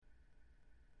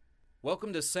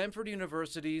Welcome to Samford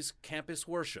University's Campus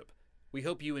Worship. We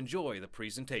hope you enjoy the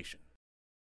presentation.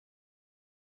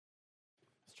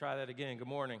 Let's try that again. Good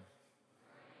morning.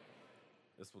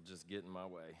 This will just get in my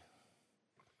way.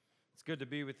 It's good to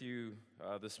be with you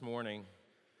this morning.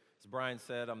 As Brian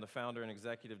said, I'm the founder and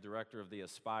executive director of the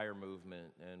Aspire movement,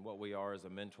 and what we are is a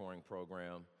mentoring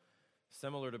program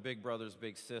similar to Big Brothers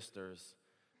Big Sisters,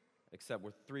 except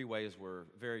with three ways we're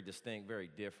very distinct, very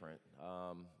different.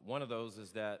 One of those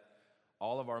is that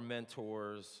all of our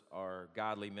mentors are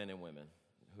godly men and women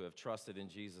who have trusted in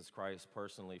Jesus Christ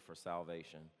personally for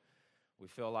salvation. We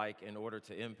feel like in order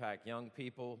to impact young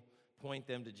people, point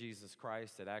them to Jesus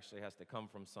Christ, it actually has to come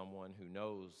from someone who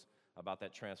knows about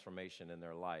that transformation in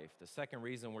their life. The second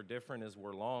reason we're different is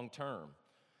we're long-term.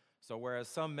 So whereas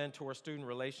some mentor-student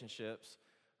relationships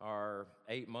are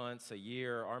 8 months, a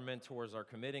year, our mentors are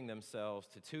committing themselves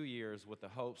to 2 years with the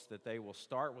hopes that they will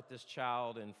start with this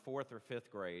child in 4th or 5th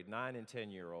grade, 9 and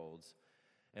 10-year-olds,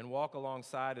 and walk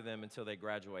alongside of them until they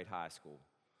graduate high school.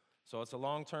 So it's a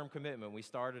long-term commitment. We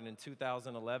started in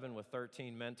 2011 with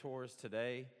 13 mentors.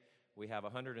 Today, we have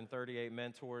 138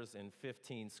 mentors in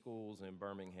 15 schools in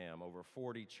Birmingham, over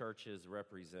 40 churches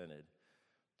represented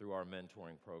through our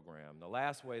mentoring program. The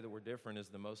last way that we're different is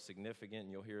the most significant,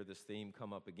 and you'll hear this theme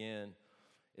come up again,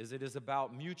 is it is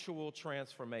about mutual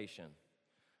transformation.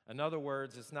 In other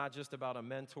words, it's not just about a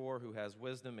mentor who has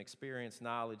wisdom, experience,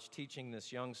 knowledge, teaching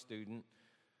this young student.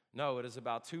 No, it is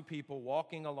about two people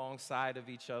walking alongside of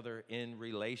each other in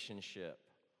relationship,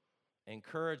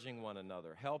 encouraging one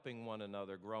another, helping one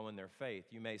another grow in their faith.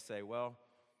 You may say, well,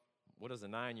 what does a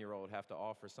 9-year-old have to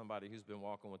offer somebody who's been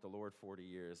walking with the Lord 40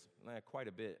 years? Quite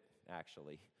a bit,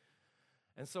 actually.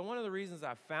 And so one of the reasons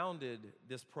I founded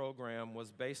this program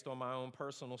was based on my own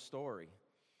personal story.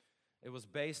 It was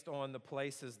based on the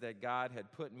places that God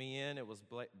had put me in. It was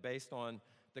based on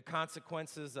the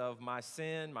consequences of my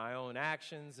sin, my own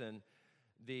actions, and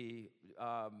the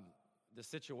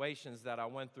situations that I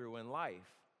went through in life.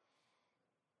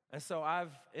 And so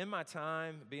in my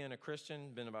time being a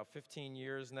Christian, been about 15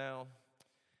 years now,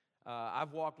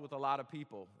 I've walked with a lot of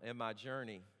people in my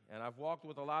journey, and I've walked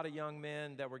with a lot of young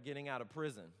men that were getting out of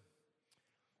prison.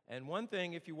 And one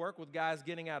thing, if you work with guys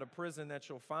getting out of prison, that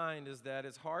you'll find is that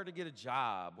it's hard to get a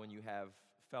job when you have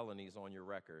felonies on your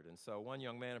record. And so one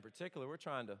young man in particular, we're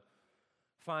trying to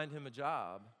find him a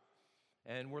job,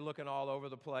 and we're looking all over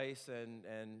the place,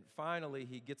 and finally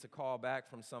he gets a call back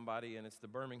from somebody, and it's the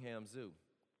Birmingham Zoo.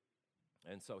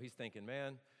 And so he's thinking,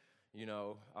 man,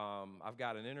 I've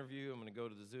got an interview. I'm going to go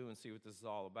to the zoo and see what this is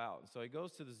all about. And so he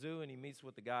goes to the zoo and he meets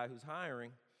with the guy who's hiring.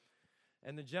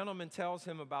 And the gentleman tells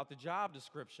him about the job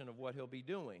description of what he'll be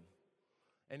doing.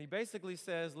 And he basically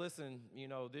says, listen,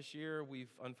 this year we've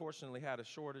unfortunately had a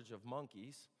shortage of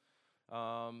monkeys.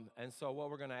 And so what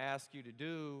we're going to ask you to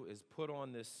do is put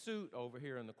on this suit over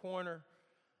here in the corner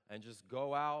and just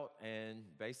go out, and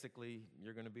basically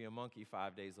you're going to be a monkey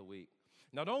 5 days a week.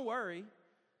 Now, don't worry.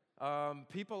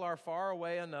 People are far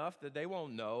away enough that they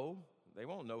won't know. They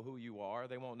won't know who you are.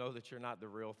 They won't know that you're not the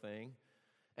real thing.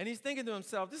 And he's thinking to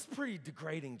himself, this is a pretty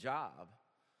degrading job,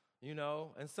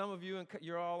 And some of you,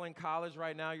 you're all in college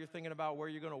right now. You're thinking about where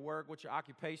you're going to work, what your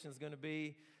occupation is going to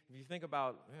be. If you think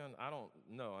about, man, I don't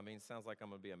know. It sounds like I'm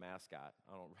going to be a mascot.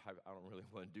 I don't really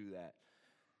want to do that.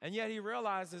 And yet he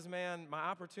realizes, man, my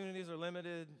opportunities are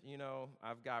limited.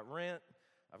 I've got rent.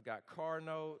 I've got car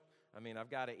note. I've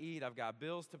got to eat, I've got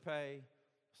bills to pay,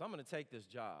 so I'm going to take this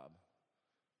job.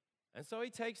 And so he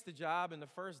takes the job, and the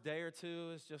first day or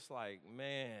two, it's just like,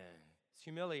 man, it's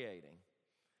humiliating.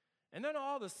 And then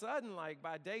all of a sudden, like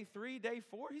by day 3, day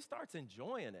 4, he starts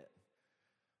enjoying it.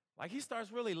 Like he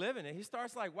starts really living it. He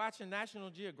starts like watching National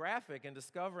Geographic and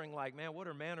discovering like, man, what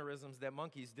are mannerisms that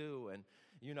monkeys do? And,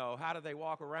 how do they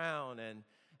walk around?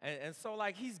 And so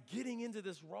like he's getting into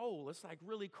this role. It's like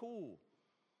really cool.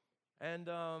 And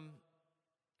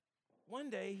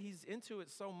one day, he's into it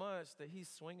so much that he's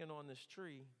swinging on this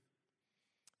tree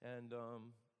and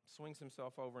swings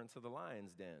himself over into the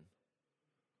lion's den.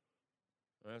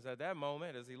 And it's at that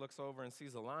moment, as he looks over and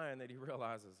sees a lion, that he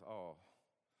realizes, oh,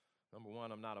 number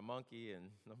one, I'm not a monkey, and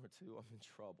number two, I'm in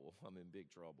trouble. I'm in big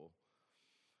trouble.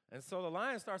 And so the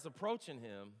lion starts approaching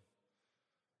him,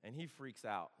 and he freaks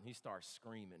out. And he starts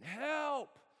screaming,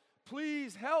 help!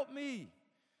 Please help me!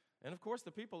 And, of course, the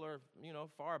people are,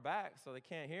 far back, so they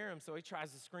can't hear him. So he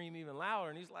tries to scream even louder,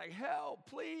 and he's like, help,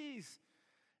 please.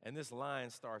 And this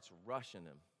lion starts rushing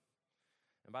him.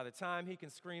 And by the time he can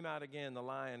scream out again, the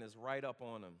lion is right up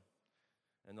on him.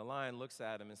 And the lion looks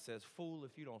at him and says, fool,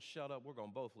 if you don't shut up, we're going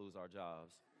to both lose our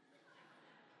jobs.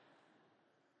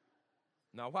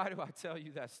 Now, why do I tell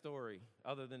you that story,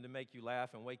 other than to make you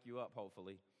laugh and wake you up,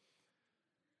 hopefully?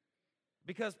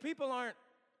 Because people aren't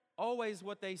always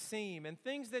what they seem, and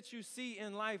things that you see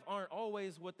in life aren't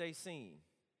always what they seem.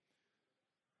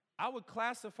 I would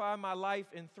classify my life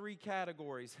in 3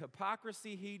 categories: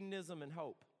 hypocrisy, hedonism, and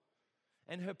hope.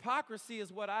 And hypocrisy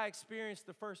is what I experienced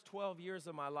the first 12 years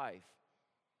of my life.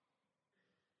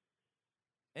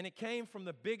 And it came from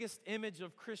the biggest image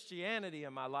of Christianity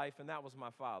in my life, and that was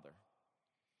my father.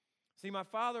 See, my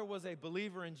father was a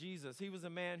believer in Jesus. He was a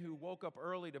man who woke up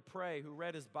early to pray, who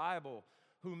read his Bible,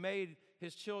 who made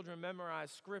his children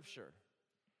memorize Scripture.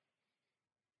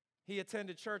 He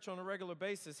attended church on a regular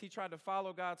basis. He tried to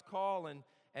follow God's call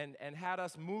and had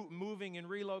us moving and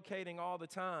relocating all the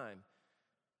time.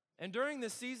 And during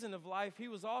this season of life, he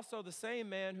was also the same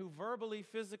man who verbally,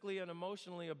 physically, and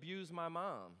emotionally abused my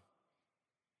mom.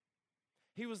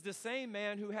 He was the same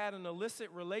man who had an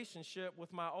illicit relationship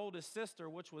with my oldest sister,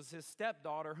 which was his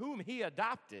stepdaughter, whom he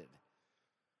adopted.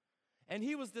 And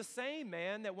he was the same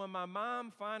man that when my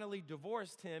mom finally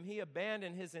divorced him, he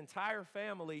abandoned his entire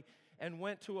family and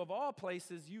went to, of all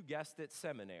places, you guessed it,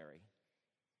 seminary.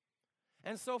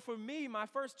 And so for me, my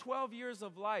first 12 years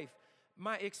of life,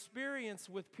 my experience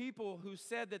with people who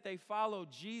said that they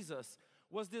followed Jesus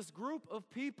was this group of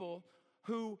people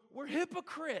who were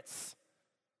hypocrites.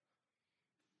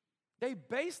 They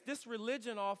based this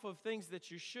religion off of things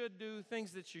that you should do,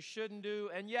 things that you shouldn't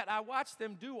do, and yet I watched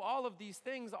them do all of these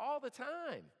things all the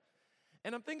time.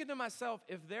 And I'm thinking to myself,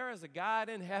 if there is a God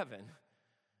in heaven,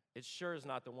 it sure is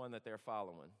not the one that they're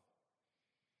following.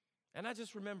 And I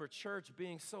just remember church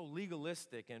being so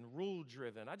legalistic and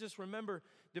rule-driven. I just remember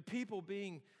the people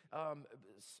being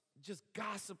just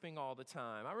gossiping all the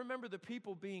time. I remember the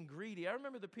people being greedy. I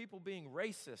remember the people being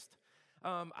racist.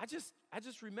 I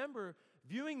just remember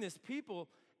viewing this people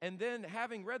and then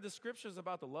having read the scriptures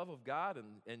about the love of God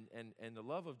and the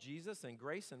love of Jesus and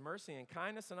grace and mercy and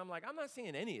kindness, and I'm like, I'm not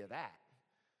seeing any of that.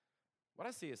 What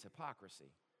I see is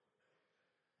hypocrisy.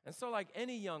 And so like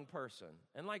any young person,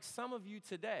 and like some of you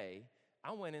today,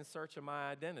 I went in search of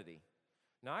my identity.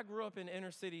 Now, I grew up in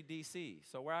inner city D.C.,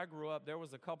 so where I grew up, there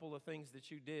was a couple of things that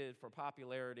you did for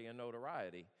popularity and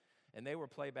notoriety, and they were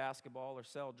play basketball or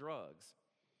sell drugs.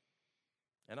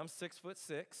 And I'm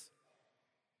 6'6",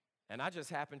 and I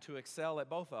just happened to excel at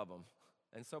both of them.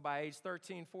 And so by age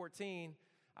 13, 14,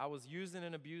 I was using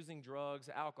and abusing drugs,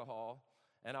 alcohol,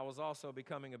 and I was also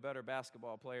becoming a better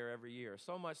basketball player every year.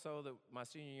 So much so that my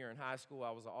senior year in high school, I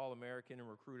was an All-American and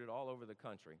recruited all over the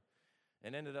country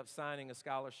and ended up signing a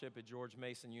scholarship at George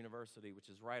Mason University, which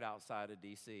is right outside of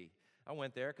D.C. I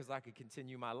went there because I could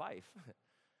continue my life.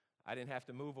 I didn't have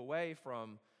to move away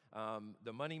from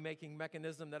the money-making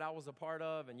mechanism that I was a part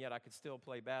of, and yet I could still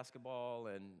play basketball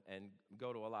and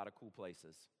go to a lot of cool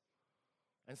places.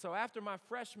 And so after my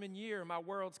freshman year, my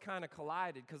worlds kind of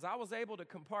collided because I was able to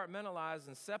compartmentalize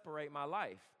and separate my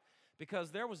life.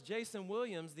 Because there was Jason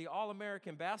Williams, the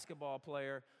All-American basketball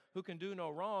player who can do no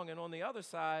wrong, and on the other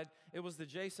side, it was the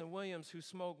Jason Williams who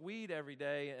smoked weed every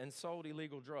day and sold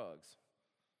illegal drugs.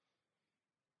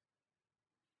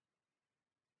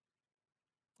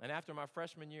 And after my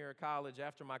freshman year of college,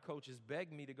 after my coaches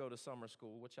begged me to go to summer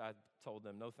school, which I told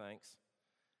them no thanks,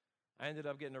 I ended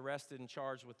up getting arrested and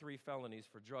charged with 3 felonies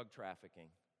for drug trafficking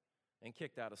and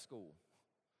kicked out of school.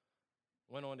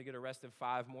 Went on to get arrested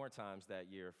 5 more times that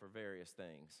year for various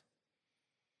things.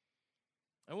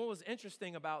 And what was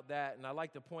interesting about that, and I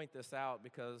like to point this out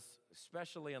because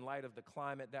especially in light of the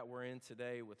climate that we're in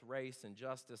today with race and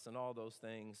justice and all those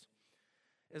things,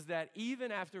 is that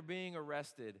even after being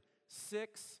arrested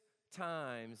 6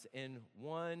 times in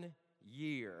 1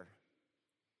 year,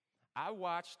 I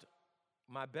watched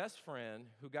my best friend,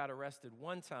 who got arrested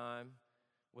 1 time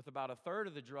with about 1/3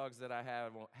 of the drugs that I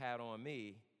had on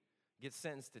me, get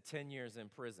sentenced to 10 years in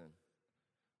prison.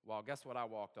 Well, guess what I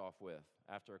walked off with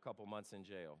after a couple months in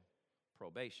jail?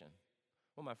 Probation.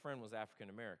 Well, my friend was African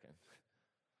American.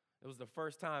 It was the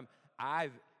first time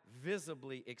I've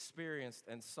visibly experienced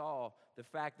and saw the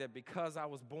fact that because I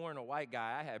was born a white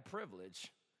guy, I had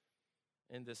privilege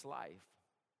in this life.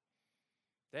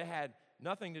 They had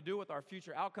nothing to do with our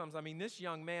future outcomes. I mean, this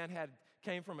young man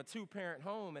came from a 2-parent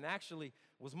home and actually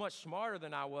was much smarter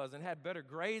than I was and had better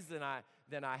grades than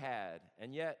I had.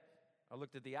 And yet, I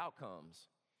looked at the outcomes.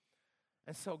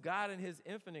 And so God in his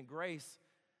infinite grace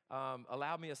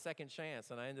allowed me a second chance,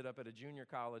 and I ended up at a junior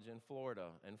college in Florida.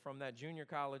 And from that junior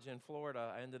college in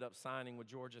Florida, I ended up signing with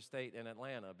Georgia State in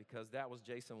Atlanta because that was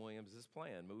Jason Williams'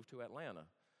 plan, move to Atlanta.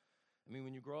 I mean,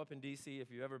 when you grow up in D.C., if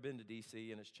you've ever been to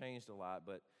D.C., and it's changed a lot,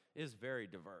 but it's very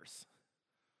diverse.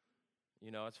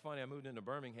 You know, it's funny, I moved into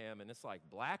Birmingham, and it's like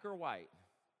black or white.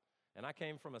 And I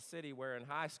came from a city where in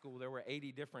high school there were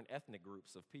 80 different ethnic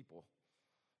groups of people.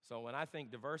 So when I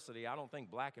think diversity, I don't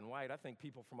think black and white. I think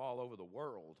people from all over the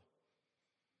world,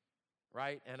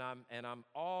 right? And I'm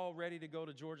all ready to go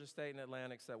to Georgia State and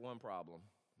Atlanta except one problem.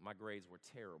 My grades were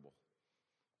terrible.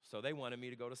 So they wanted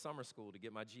me to go to summer school to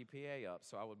get my GPA up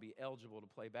so I would be eligible to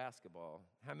play basketball.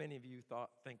 How many of you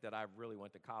think that I really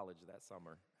went to college that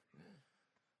summer?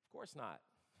 Of course not.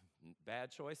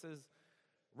 Bad choices.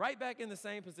 Right back in the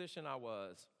same position I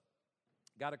was.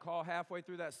 Got a call halfway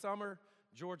through that summer,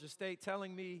 Georgia State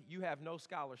telling me, you have no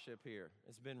scholarship here.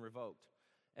 It's been revoked.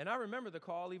 And I remember the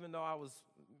call, even though I was,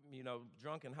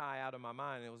 drunk and high out of my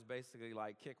mind. It was basically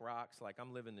like kick rocks, like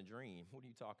I'm living the dream. What are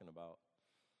you talking about?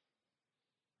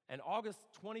 And August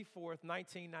 24th,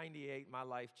 1998, my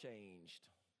life changed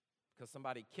because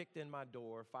somebody kicked in my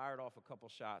door, fired off a couple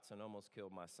shots, and almost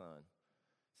killed my son.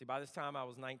 See, by this time, I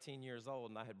was 19 years old,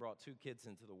 and I had brought 2 kids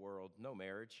into the world, no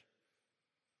marriage.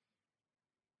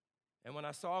 And when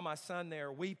I saw my son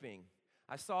there weeping,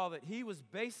 I saw that he was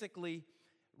basically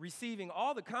receiving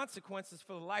all the consequences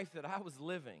for the life that I was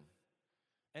living.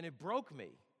 And it broke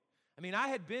me. I mean, I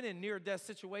had been in near-death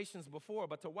situations before,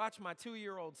 but to watch my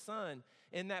 2-year-old son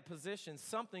in that position,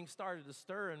 something started to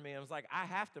stir in me. I was like, I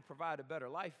have to provide a better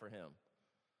life for him.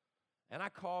 And I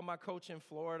called my coach in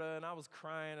Florida, and I was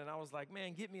crying, and I was like,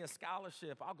 man, get me a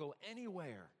scholarship. I'll go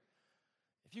anywhere.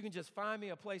 If you can just find me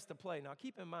a place to play. Now,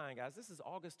 keep in mind, guys, this is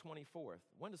August 24th.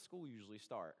 When does school usually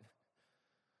start?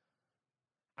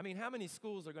 I mean, how many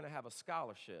schools are going to have a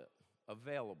scholarship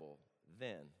available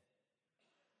then?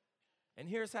 And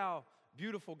here's how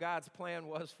beautiful God's plan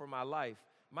was for my life.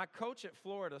 My coach at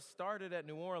Florida started at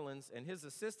New Orleans, and his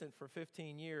assistant for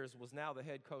 15 years was now the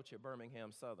head coach at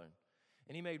Birmingham Southern.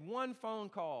 And he made one phone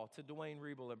call to Dwayne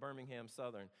Riebel at Birmingham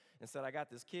Southern and said, I got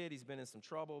this kid. He's been in some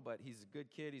trouble, but he's a good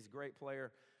kid. He's a great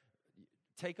player.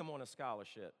 Take him on a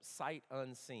scholarship, sight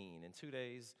unseen. And 2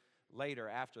 days later,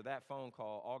 after that phone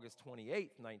call, August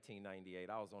 28th, 1998,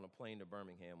 I was on a plane to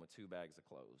Birmingham with 2 bags of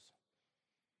clothes.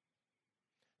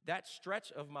 That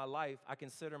stretch of my life, I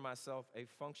consider myself a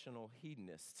functional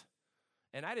hedonist.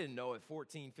 And I didn't know at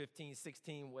 14, 15,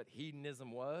 16 what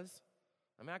hedonism was.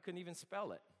 I mean, I couldn't even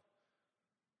spell it.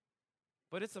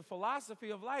 But it's a philosophy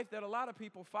of life that a lot of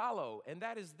people follow, and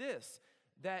that is this,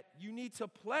 that you need to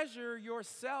pleasure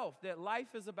yourself, that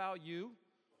life is about you,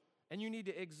 and you need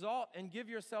to exalt and give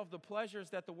yourself the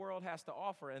pleasures that the world has to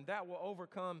offer, and that will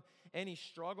overcome any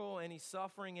struggle, any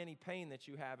suffering, any pain that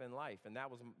you have in life. And that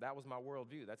was my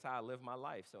worldview. That's how I live my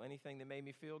life. So anything that made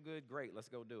me feel good, great, let's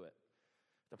go do it.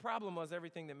 The problem was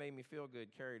everything that made me feel good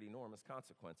carried enormous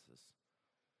consequences.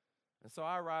 And so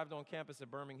I arrived on campus at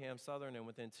Birmingham Southern, and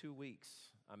within 2 weeks,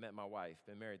 I met my wife.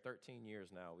 Been married 13 years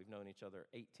now. We've known each other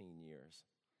 18 years.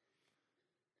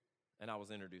 And I was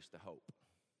introduced to hope.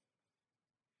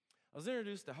 I was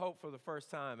introduced to hope for the first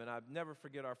time, and I'll never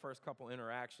forget our first couple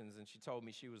interactions, and she told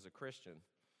me she was a Christian.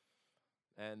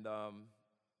 And,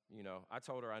 I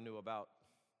told her I knew about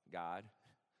God.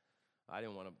 I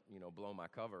didn't want to, blow my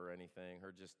cover or anything,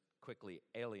 or just quickly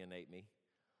alienate me.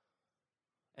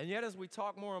 And yet, as we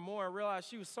talked more and more, I realized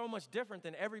she was so much different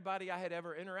than everybody I had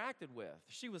ever interacted with.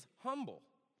 She was humble.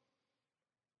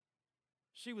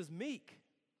 She was meek.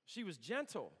 She was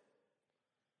gentle.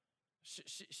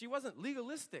 She wasn't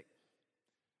legalistic.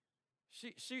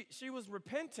 She was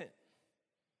repentant.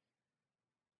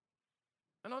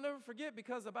 And I'll never forget,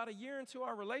 because about a year into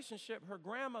our relationship, her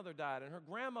grandmother died, and her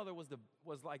grandmother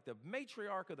was like the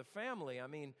matriarch of the family. I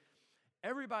mean,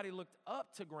 everybody looked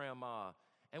up to Grandma.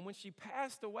 And when she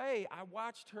passed away, I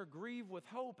watched her grieve with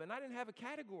hope, and I didn't have a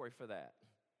category for that.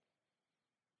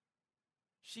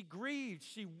 She grieved,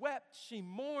 she wept, she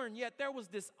mourned, yet there was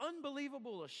this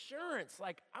unbelievable assurance,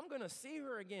 like, I'm going to see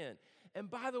her again. And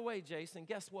by the way, Jason,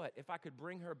 guess what? If I could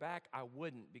bring her back, I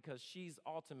wouldn't, because she's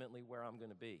ultimately where I'm going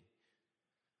to be.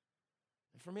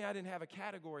 And for me, I didn't have a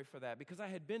category for that, because I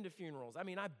had been to funerals. I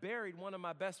mean, I buried one of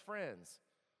my best friends.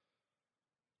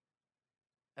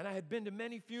 And I had been to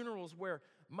many funerals where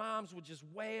moms would just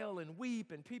wail and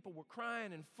weep, and people were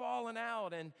crying and falling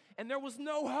out, and there was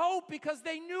no hope because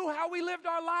they knew how we lived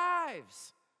our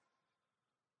lives.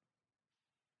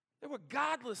 They were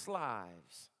godless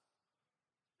lives.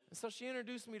 And so she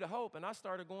introduced me to hope, and I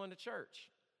started going to church.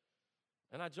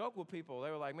 And I joke with people.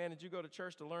 They were like, man, did you go to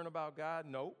church to learn about God?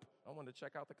 Nope. I wanted to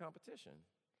check out the competition.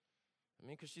 I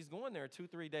mean, because she's going there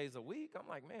 2-3 days a week. I'm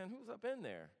like, man, who's up in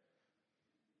there?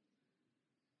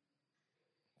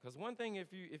 Because one thing,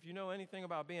 if you know anything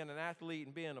about being an athlete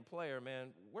and being a player, man,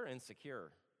 we're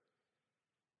insecure.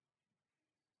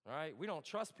 All right? We don't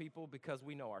trust people because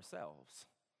we know ourselves.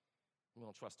 We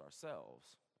don't trust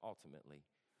ourselves, ultimately.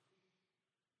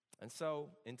 And so,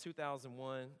 in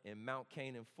 2001, in Mount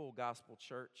Canaan Full Gospel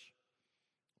Church,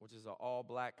 which is an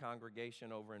all-black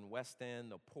congregation over in West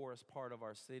End, the poorest part of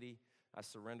our city, I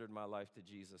surrendered my life to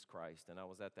Jesus Christ, and I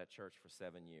was at that church for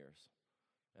 7 years,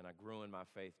 and I grew in my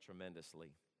faith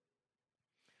tremendously.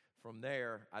 From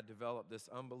there, I developed this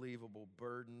unbelievable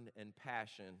burden and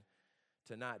passion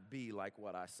to not be like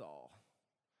what I saw,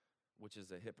 which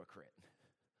is a hypocrite.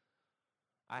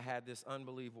 I had this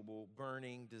unbelievable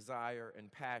burning desire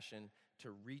and passion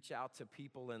to reach out to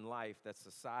people in life that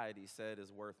society said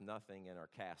is worth nothing and are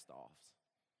cast-offs.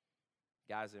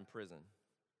 Guys in prison,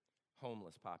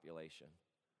 homeless population,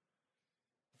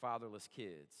 fatherless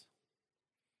kids.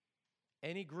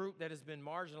 Any group that has been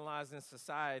marginalized in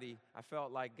society, I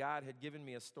felt like God had given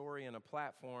me a story and a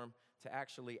platform to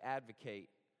actually advocate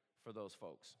for those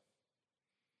folks.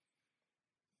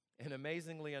 And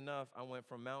amazingly enough, I went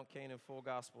from Mount Canaan Full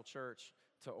Gospel Church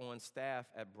to on staff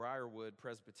at Briarwood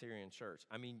Presbyterian Church.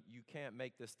 I mean, you can't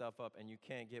make this stuff up, and you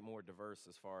can't get more diverse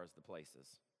as far as the places.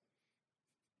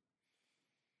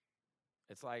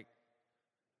 It's like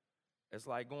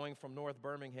going from North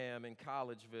Birmingham in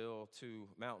Collegeville to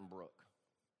Mountain Brook.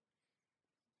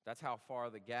 That's how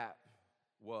far the gap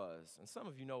was. And some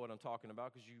of you know what I'm talking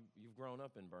about because you've grown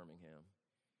up in Birmingham.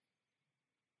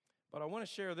 But I want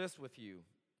to share this with you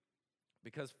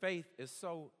because faith is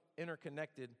so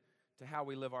interconnected to how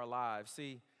we live our lives.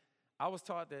 See, I was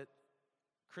taught that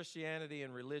Christianity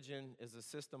and religion is a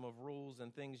system of rules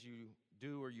and things you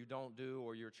do or you don't do,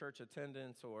 or your church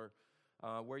attendance, or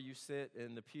where you sit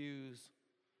in the pews.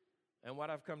 And what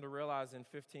I've come to realize in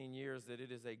 15 years, that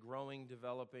it is a growing,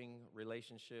 developing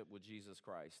relationship with Jesus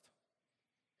Christ.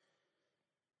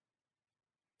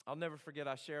 I'll never forget,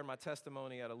 I shared my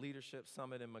testimony at a leadership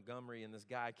summit in Montgomery, and this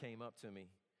guy came up to me,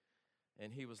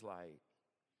 and he was like,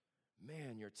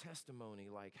 man, your testimony,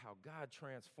 like how God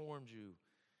transformed you,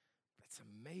 that's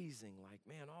amazing. Like,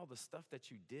 man, all the stuff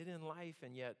that you did in life,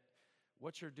 and yet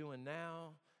what you're doing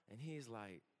now. And he's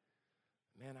like,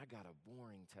 man, I got a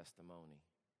boring testimony.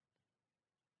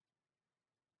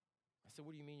 I said,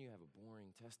 what do you mean you have a boring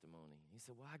testimony? He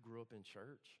said, well, I grew up in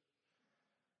church,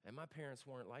 and my parents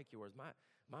weren't like yours.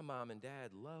 My mom and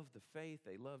dad loved the faith.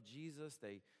 They loved Jesus.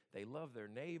 They loved their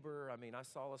neighbor. I mean, I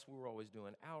saw us. We were always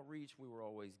doing outreach. We were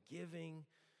always giving.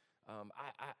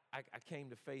 I came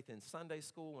to faith in Sunday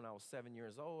school when I was 7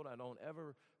 years old. I don't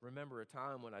ever remember a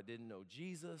time when I didn't know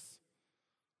Jesus.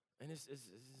 And it's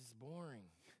boring.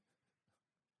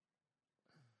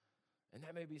 And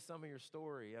that may be some of your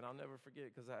story, and I'll never forget,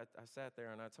 because I sat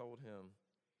there and I told him,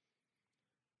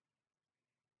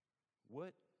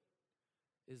 what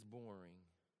is boring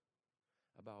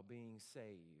about being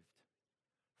saved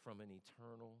from an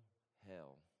eternal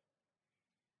hell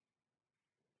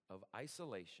of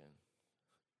isolation?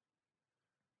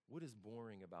 What is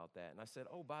boring about that? And I said,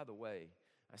 oh, by the way,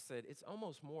 I said, it's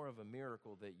almost more of a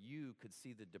miracle that you could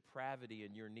see the depravity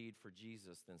in your need for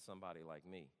Jesus than somebody like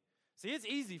me. See, it's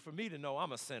easy for me to know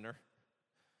I'm a sinner.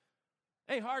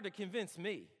 Ain't hard to convince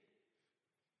me.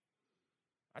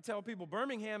 I tell people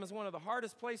Birmingham is one of the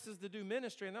hardest places to do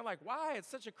ministry, and they're like, why? It's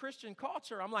such a Christian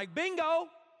culture. I'm like, bingo.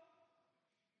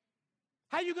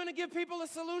 How are you going to give people a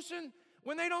solution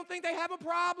when they don't think they have a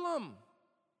problem?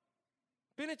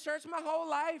 Been in church my whole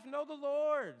life, know the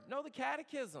Lord, know the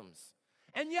catechisms,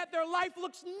 and yet their life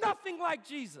looks nothing like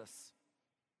Jesus.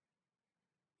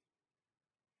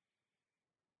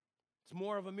 It's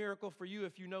more of a miracle for you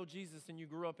if you know Jesus and you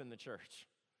grew up in the church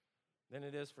than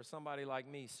it is for somebody like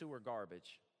me, sewer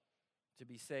garbage, to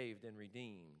be saved and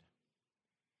redeemed.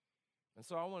 And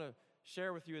so I want to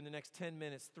share with you in the next 10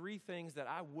 minutes 3 things that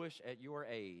I wish at your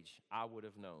age I would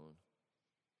have known.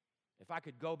 If I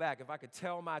could go back, if I could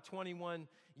tell my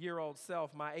 21-year-old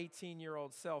self, my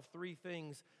 18-year-old self, 3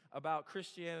 things about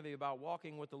Christianity, about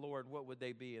walking with the Lord, what would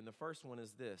they be? And the first one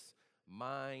is this: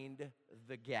 mind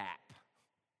the gap.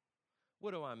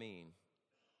 What do I mean?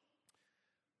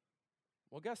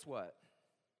 Well, guess what?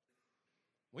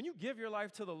 When you give your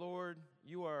life to the Lord,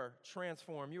 you are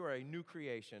transformed. You are a new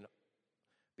creation.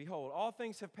 Behold, all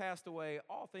things have passed away.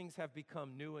 All things have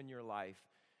become new in your life.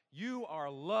 You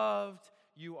are loved.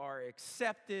 You are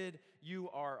accepted. You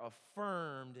are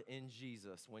affirmed in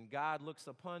Jesus. When God looks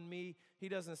upon me, he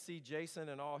doesn't see Jason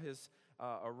and all his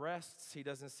arrests. He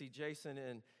doesn't see Jason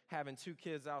in having 2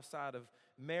 kids outside of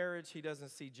marriage. He doesn't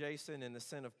see Jason in the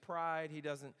sin of pride. He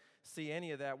doesn't see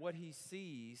any of that. What he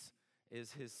sees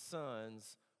is his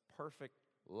son's perfect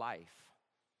life.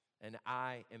 And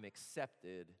I am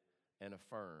accepted and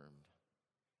affirmed.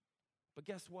 But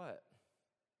guess what?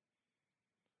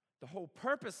 The whole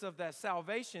purpose of that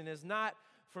salvation is not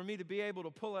for me to be able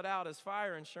to pull it out as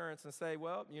fire insurance and say,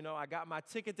 well, you know, I got my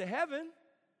ticket to heaven.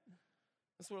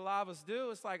 That's what a lot of us do.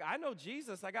 It's like, I know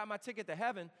Jesus, I got my ticket to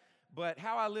heaven, but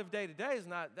how I live day to day is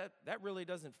not, that really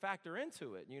doesn't factor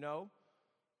into it, you know?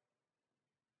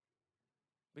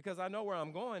 Because I know where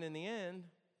I'm going in the end.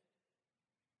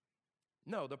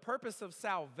 No, the purpose of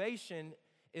salvation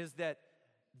is that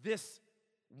this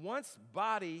once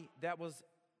body that was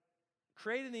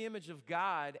created in the image of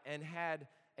God and had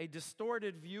a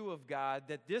distorted view of God,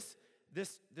 that this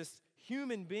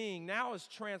human being now is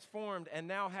transformed and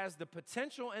now has the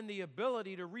potential and the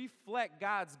ability to reflect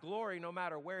God's glory no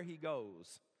matter where he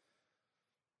goes.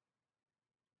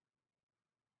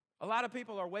 A lot of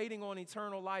people are waiting on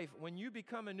eternal life. When you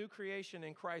become a new creation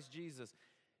in Christ Jesus,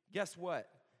 guess what?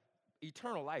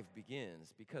 Eternal life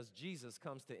begins because Jesus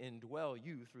comes to indwell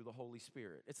you through the Holy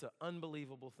Spirit. It's an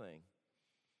unbelievable thing.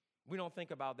 We don't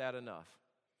think about that enough.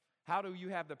 How do you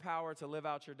have the power to live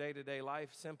out your day-to-day life?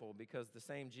 Simple, because the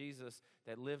same Jesus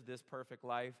that lived this perfect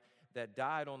life, that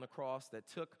died on the cross, that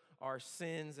took our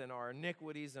sins and our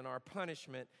iniquities and our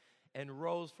punishment and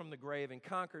rose from the grave and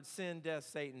conquered sin, death,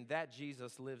 Satan, that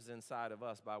Jesus lives inside of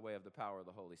us by way of the power of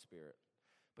the Holy Spirit.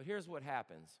 But here's what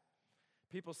happens.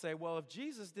 People say, well, if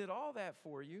Jesus did all that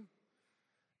for you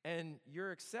and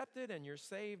you're accepted and you're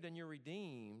saved and you're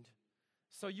redeemed,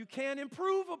 so you can't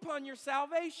improve upon your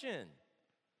salvation,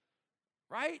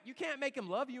 right? You can't make him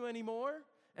love you anymore.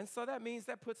 And so that means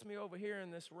that puts me over here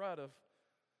in this rut of,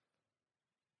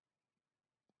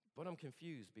 but I'm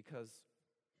confused because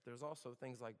there's also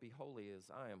things like be holy as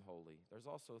I am holy. There's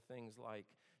also things like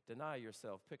deny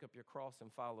yourself, pick up your cross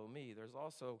and follow me. There's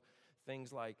also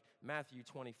things like Matthew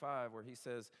 25 where he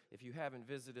says, if you haven't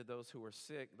visited those who are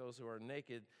sick, those who are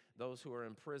naked, those who are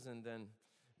in prison, then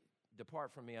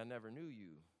depart from me, I never knew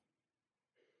you.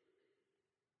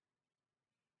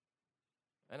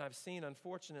 And I've seen,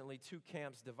 unfortunately, two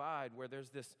camps divide where there's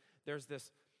this,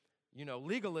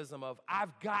 legalism of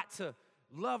I've got to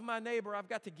love my neighbor, I've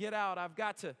got to get out, I've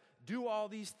got to do all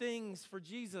these things for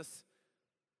Jesus.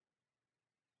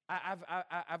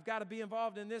 I've got to be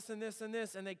involved in this and this and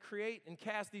this, and they create and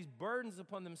cast these burdens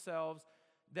upon themselves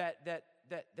that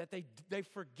they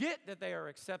forget that they are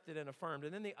accepted and affirmed.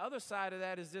 And then the other side of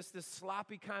that is just this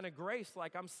sloppy kind of grace,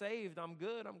 like I'm saved, I'm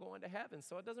good, I'm going to heaven,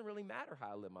 so it doesn't really matter how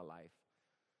I live my life.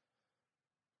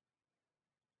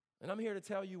 And I'm here to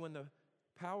tell you, when the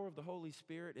power of the Holy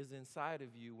Spirit is inside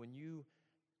of you, when you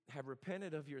have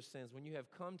repented of your sins, when you have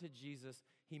come to Jesus,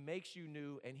 he makes you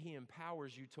new and he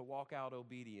empowers you to walk out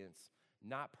obedience,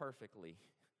 not perfectly,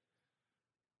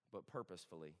 but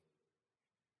purposefully.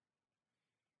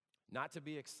 Not to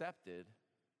be accepted,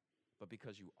 but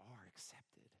because you are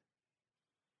accepted.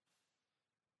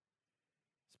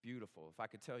 It's beautiful. If I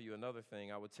could tell you another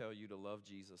thing, I would tell you to love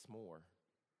Jesus more.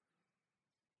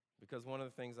 Because one of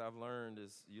the things I've learned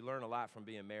is, you learn a lot from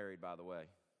being married, by the way.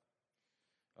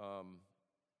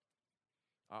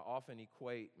 I often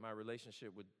equate my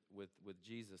relationship with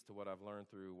Jesus to what I've learned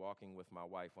through walking with my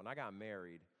wife. When I got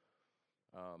married,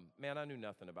 I knew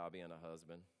nothing about being a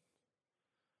husband.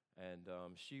 And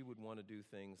she would want to do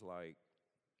things like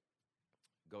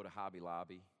go to Hobby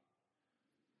Lobby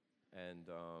and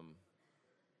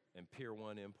Pier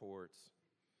 1 Imports.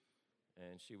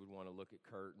 And she would want to look at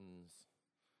curtains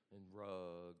and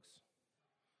rugs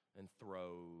and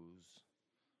throws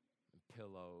and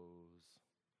pillows.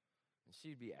 And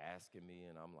she'd be asking me,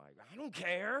 and I'm like, I don't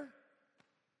care.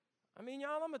 I mean,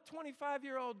 y'all, I'm a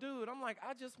 25-year-old dude. I'm like,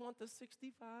 I just want the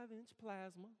 65-inch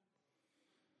plasma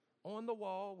on the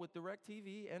wall with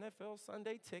DirecTV, NFL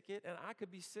Sunday Ticket, and I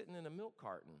could be sitting in a milk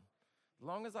carton. As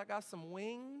long as I got some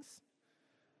wings,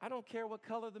 I don't care what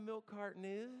color the milk carton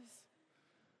is.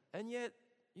 And yet,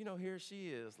 here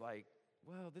she is like,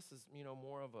 well, this is,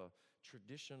 more of a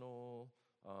traditional,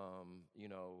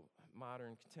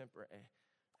 modern, contemporary. And I'm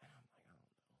like, I don't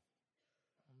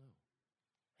know.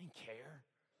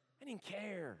 I didn't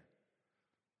care.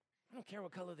 I don't care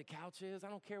what color the couch is. I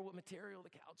don't care what material the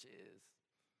couch is.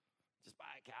 Just buy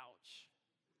a couch.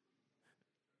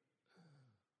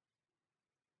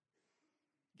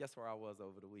 Guess where I was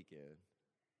over the weekend?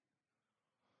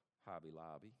 Hobby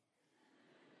Lobby.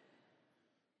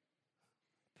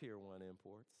 Pier 1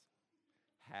 Imports,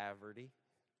 Haverty.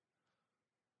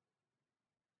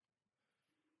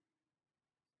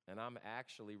 And I'm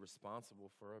actually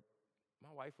responsible for, my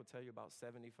wife will tell you, about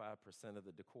 75% of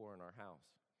the decor in our house.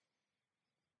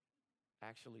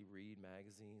 Actually read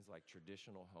magazines like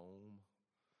Traditional Home.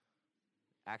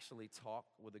 Actually talk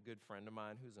with a good friend of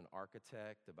mine who's an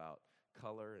architect about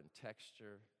color and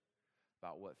texture,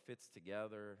 about what fits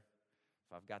together.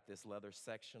 If I've got this leather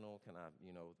sectional, can I,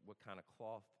 what kind of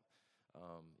cloth,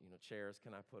 chairs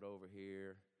can I put over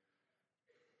here?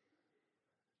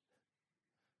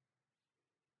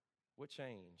 What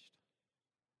changed?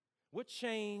 What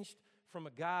changed from a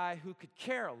guy who could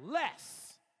care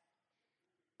less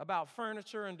about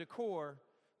furniture and decor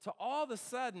to all of a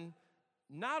sudden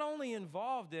not only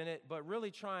involved in it, but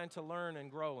really trying to learn and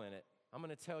grow in it? I'm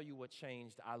going to tell you what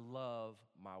changed. I love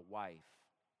my wife.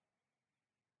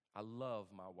 I love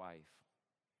my wife.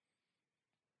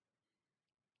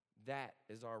 That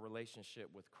is our relationship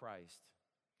with Christ.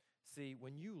 See,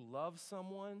 when you love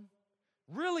someone,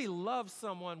 really love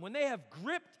someone, when they have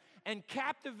gripped and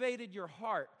captivated your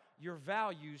heart, your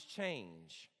values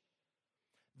change.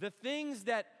 The things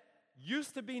that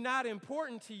used to be not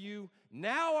important to you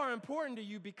now are important to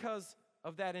you because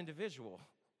of that individual.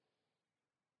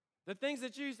 The things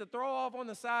that you used to throw off on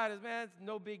the side as, man, it's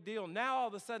no big deal. Now all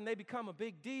of a sudden they become a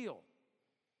big deal.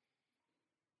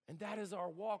 And that is our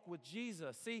walk with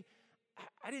Jesus. See,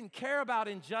 I didn't care about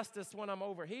injustice when I'm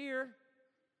over here.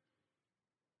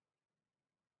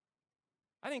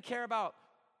 I didn't care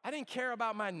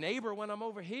about my neighbor when I'm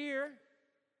over here.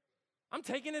 I'm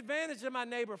taking advantage of my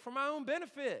neighbor for my own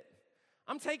benefit.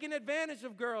 I'm taking advantage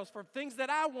of girls for things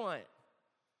that I want.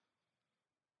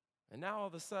 And now all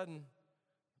of a sudden,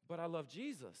 but I love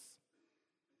Jesus.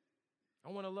 I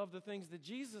want to love the things that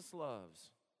Jesus loves.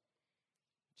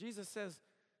 Jesus says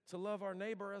to love our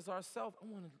neighbor as ourselves. I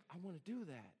want to do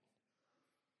that.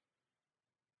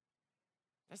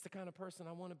 That's the kind of person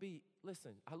I want to be.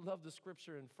 Listen, I love the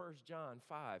scripture in 1 John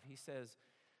 5. He says,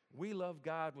 we love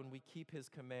God when we keep his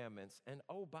commandments. And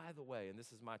oh, by the way, and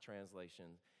this is my translation,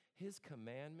 his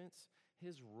commandments,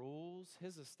 his rules,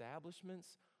 his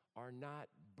establishments are not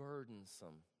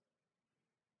burdensome.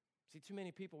 See, too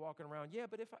many people walking around, yeah,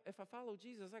 but if I follow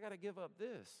Jesus, I got to give up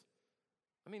this.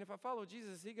 I mean, if I follow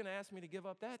Jesus, is he going to ask me to give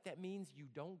up that? That means you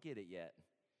don't get it yet.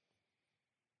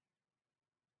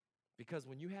 Because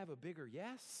when you have a bigger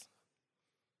yes,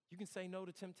 you can say no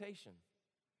to temptation.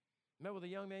 I met with a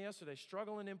young man yesterday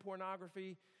struggling in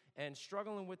pornography and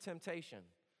struggling with temptation.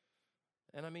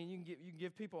 And I mean, you can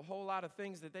give people a whole lot of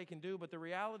things that they can do, but the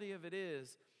reality of it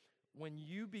is, when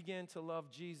you begin to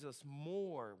love Jesus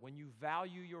more, when you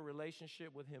value your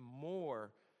relationship with him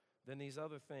more than these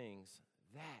other things,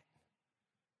 that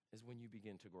is when you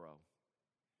begin to grow.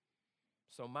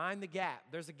 So mind the gap.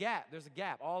 There's a gap.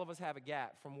 All of us have a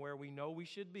gap from where we know we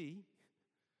should be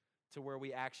to where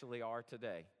we actually are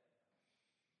today.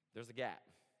 There's a gap.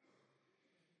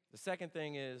 The second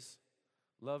thing is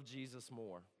love Jesus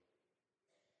more.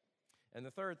 And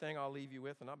the third thing I'll leave you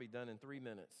with, and I'll be done in 3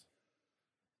 minutes,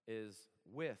 is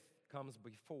with comes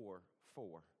before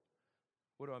for.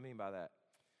 What do I mean by that?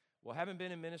 Well, having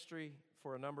been in ministry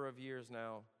for a number of years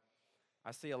now,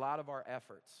 I see a lot of our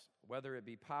efforts, whether it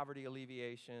be poverty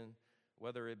alleviation,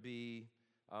 whether it be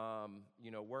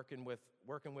working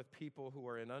with people who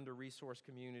are in under-resourced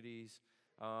communities,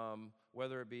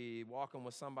 whether it be walking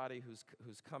with somebody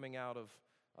who's coming out of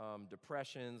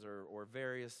depressions or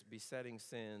various besetting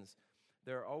sins.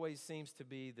 There always seems to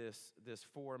be this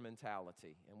for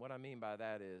mentality. And what I mean by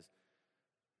that is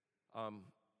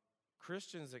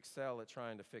Christians excel at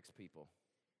trying to fix people.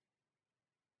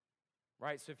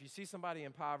 Right? So if you see somebody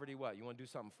in poverty, what? You want to do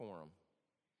something for them.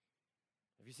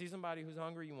 If you see somebody who's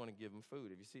hungry, you want to give them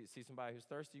food. If you see somebody who's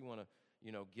thirsty, you want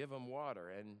to give them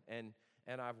water. And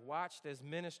I've watched as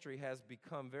ministry has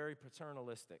become very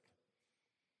paternalistic.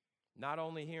 Not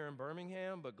only here in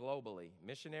Birmingham, but globally.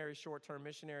 Missionaries, short-term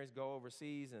missionaries go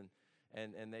overseas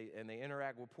and they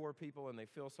interact with poor people and they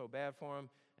feel so bad for them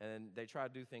and they try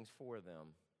to do things for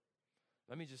them.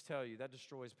 Let me just tell you, that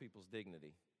destroys people's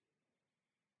dignity.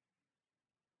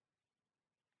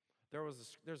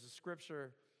 There's a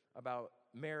scripture about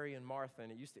Mary and Martha, and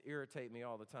it used to irritate me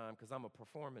all the time because I'm a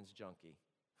performance junkie,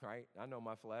 right? I know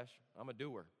my flesh. I'm a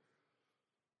doer.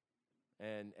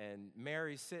 And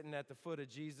Mary's sitting at the foot of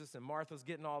Jesus, and Martha's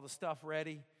getting all the stuff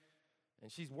ready, and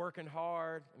she's working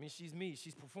hard. I mean, she's me.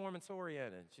 She's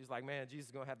performance-oriented. She's like, man, Jesus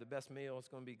is going to have the best meal.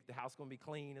 The house is going to be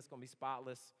clean. It's going to be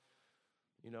spotless.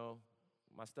 You know,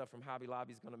 my stuff from Hobby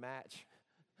Lobby is going to match.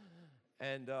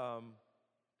 And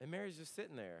Mary's just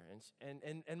sitting there,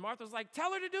 and Martha's like,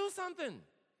 tell her to do something.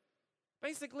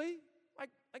 Basically,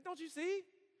 like don't you see?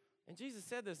 And Jesus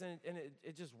said this, and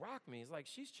it just rocked me. It's like,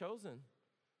 she's chosen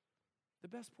the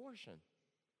best portion.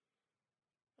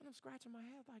 And I'm scratching my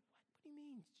head like, what do you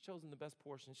mean she's chosen the best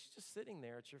portion? She's just sitting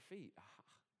there at your feet.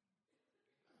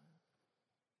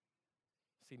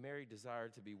 See, Mary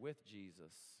desired to be with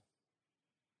Jesus,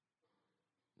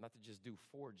 not to just do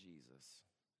for Jesus.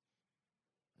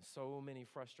 So many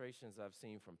frustrations I've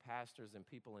seen from pastors and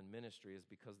people in ministry is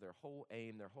because their whole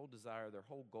aim, their whole desire, their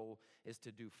whole goal is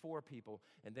to do for people.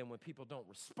 And then when people don't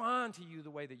respond to you the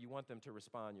way that you want them to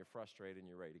respond, you're frustrated and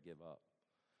you're ready to give up.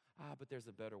 But there's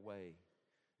a better way,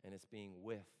 and it's being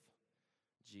with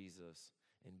Jesus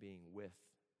and being with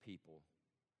people.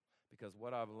 Because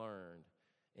what I've learned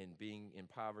in being in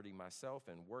poverty myself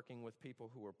and working with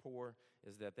people who are poor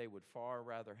is that they would far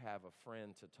rather have a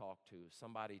friend to talk to,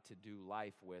 somebody to do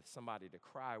life with, somebody to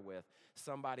cry with,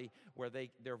 somebody where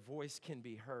their voice can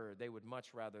be heard. They would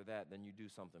much rather that than you do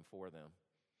something for them.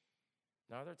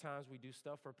 Now, other times we do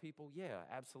stuff for people. Yeah,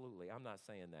 absolutely. I'm not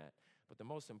saying that. But the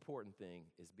most important thing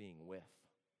is being with.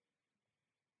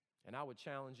 And I would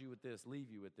challenge you with this,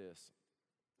 leave you with this.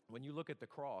 When you look at the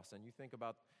cross and you think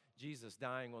about Jesus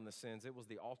dying on the sins, it was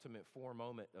the ultimate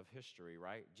moment of history,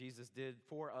 right? Jesus did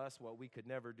for us what we could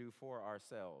never do for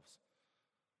ourselves.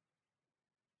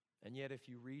 And yet, if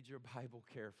you read your Bible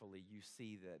carefully, you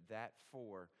see that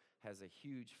for has a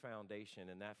huge foundation,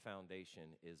 and that foundation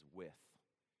is with.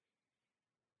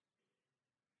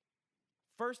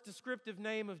 First descriptive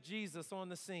name of Jesus on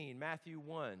the scene, Matthew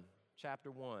 1,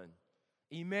 chapter 1.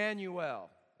 Emmanuel.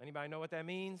 Anybody know what that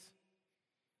means?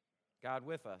 God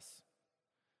with us.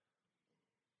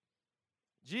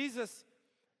 Jesus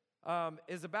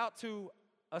is about to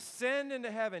ascend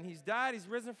into heaven. He's died, he's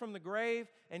risen from the grave,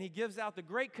 and he gives out the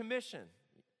Great Commission.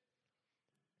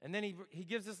 And then he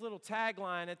gives this little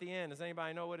tagline at the end. Does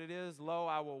anybody know what it is? Lo,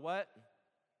 I will what?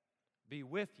 Be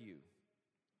with you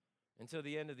until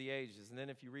the end of the ages. And then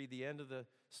if you read the end of the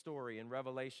story in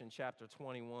Revelation chapter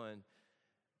 21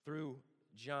 through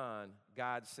John,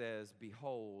 God says,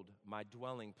 behold, my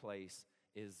dwelling place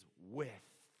is with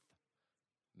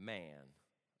man.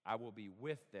 I will be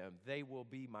with them. They will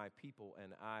be my people,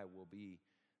 and I will be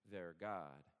their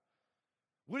God.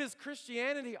 What is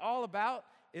Christianity all about?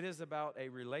 It is about a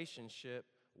relationship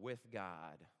with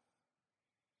God.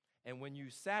 And when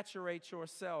you saturate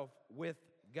yourself with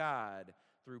God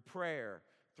through prayer,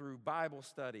 through Bible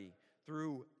study,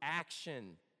 through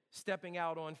action, stepping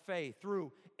out on faith,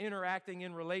 through interacting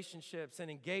in relationships and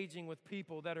engaging with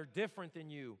people that are different than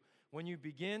you, when you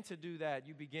begin to do that,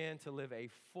 you begin to live a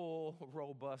full,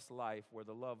 robust life where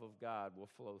the love of God will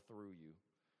flow through you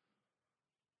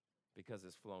because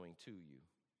it's flowing to you.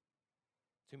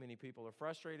 Too many people are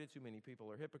frustrated. Too many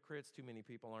people are hypocrites. Too many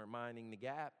people aren't minding the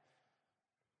gap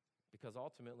because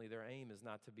ultimately their aim is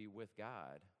not to be with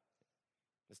God.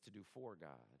 It's to do for God.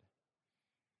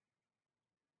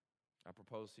 I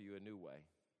propose to you a new way.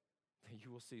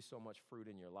 You will see so much fruit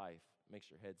in your life. It makes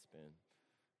your head spin.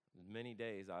 Many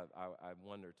days I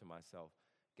wonder to myself,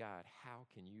 God, how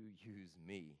can you use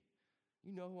me?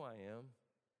 You know who I am.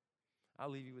 I'll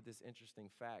leave you with this interesting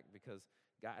fact because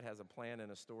God has a plan and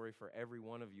a story for every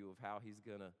one of you of how he's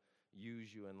going to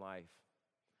use you in life.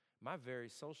 My very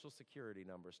social security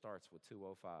number starts with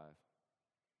 205.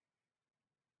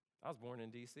 I was born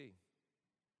in D.C.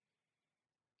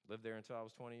 Lived there until I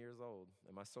was 20 years old,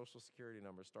 and my social security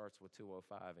number starts with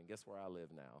 205, and guess where I live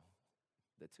now?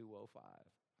 The 205.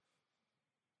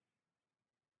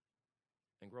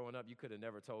 And growing up, you could have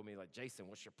never told me, like, Jason,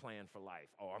 what's your plan for life?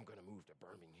 Oh, I'm going to move to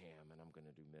Birmingham, and I'm going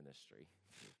to do ministry.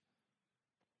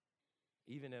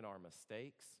 Even in our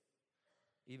mistakes,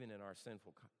 even in our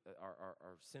sinful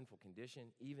condition,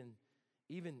 even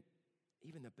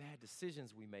the bad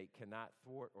decisions we make cannot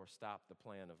thwart or stop the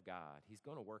plan of God. He's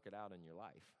going to work it out in your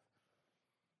life.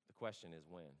 The question is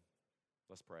when.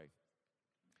 Let's pray.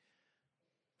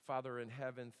 Father in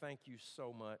heaven, thank you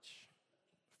so much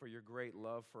for your great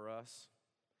love for us.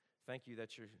 Thank you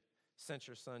that you sent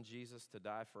your son Jesus to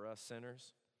die for us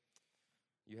sinners.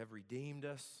 You have redeemed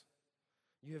us.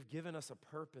 You have given us a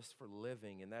purpose for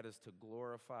living, and that is to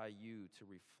glorify you, to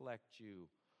reflect you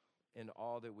in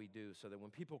all that we do, so that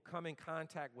when people come in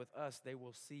contact with us, they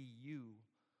will see you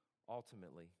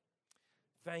ultimately.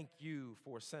 Thank you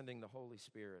for sending the Holy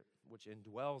Spirit, which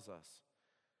indwells us,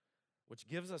 which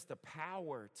gives us the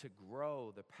power to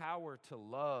grow, the power to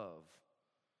love,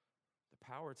 the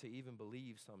power to even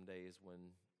believe some days when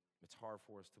it's hard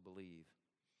for us to believe.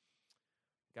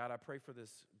 God, I pray for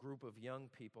this group of young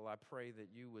people. I pray that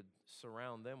you would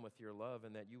surround them with your love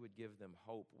and that you would give them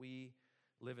hope. We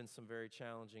live in some very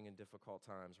challenging and difficult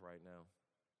times right now,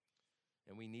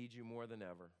 and we need you more than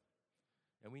ever.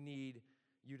 And we need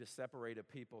you to separate a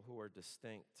people who are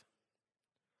distinct.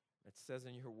 It says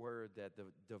in your word that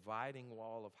the dividing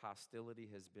wall of hostility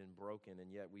has been broken,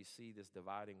 and yet we see this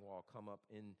dividing wall come up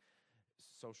in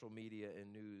social media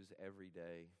and news every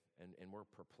day, and we're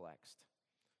perplexed.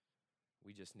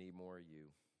 We just need more of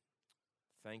you.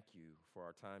 Thank you for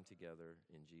our time together.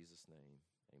 In Jesus' name,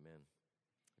 amen.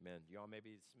 Amen. Y'all may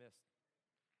be dismissed.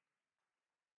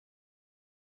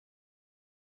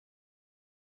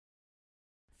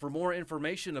 For more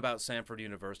information about Samford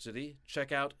University,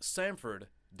 check out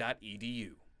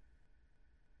samford.edu.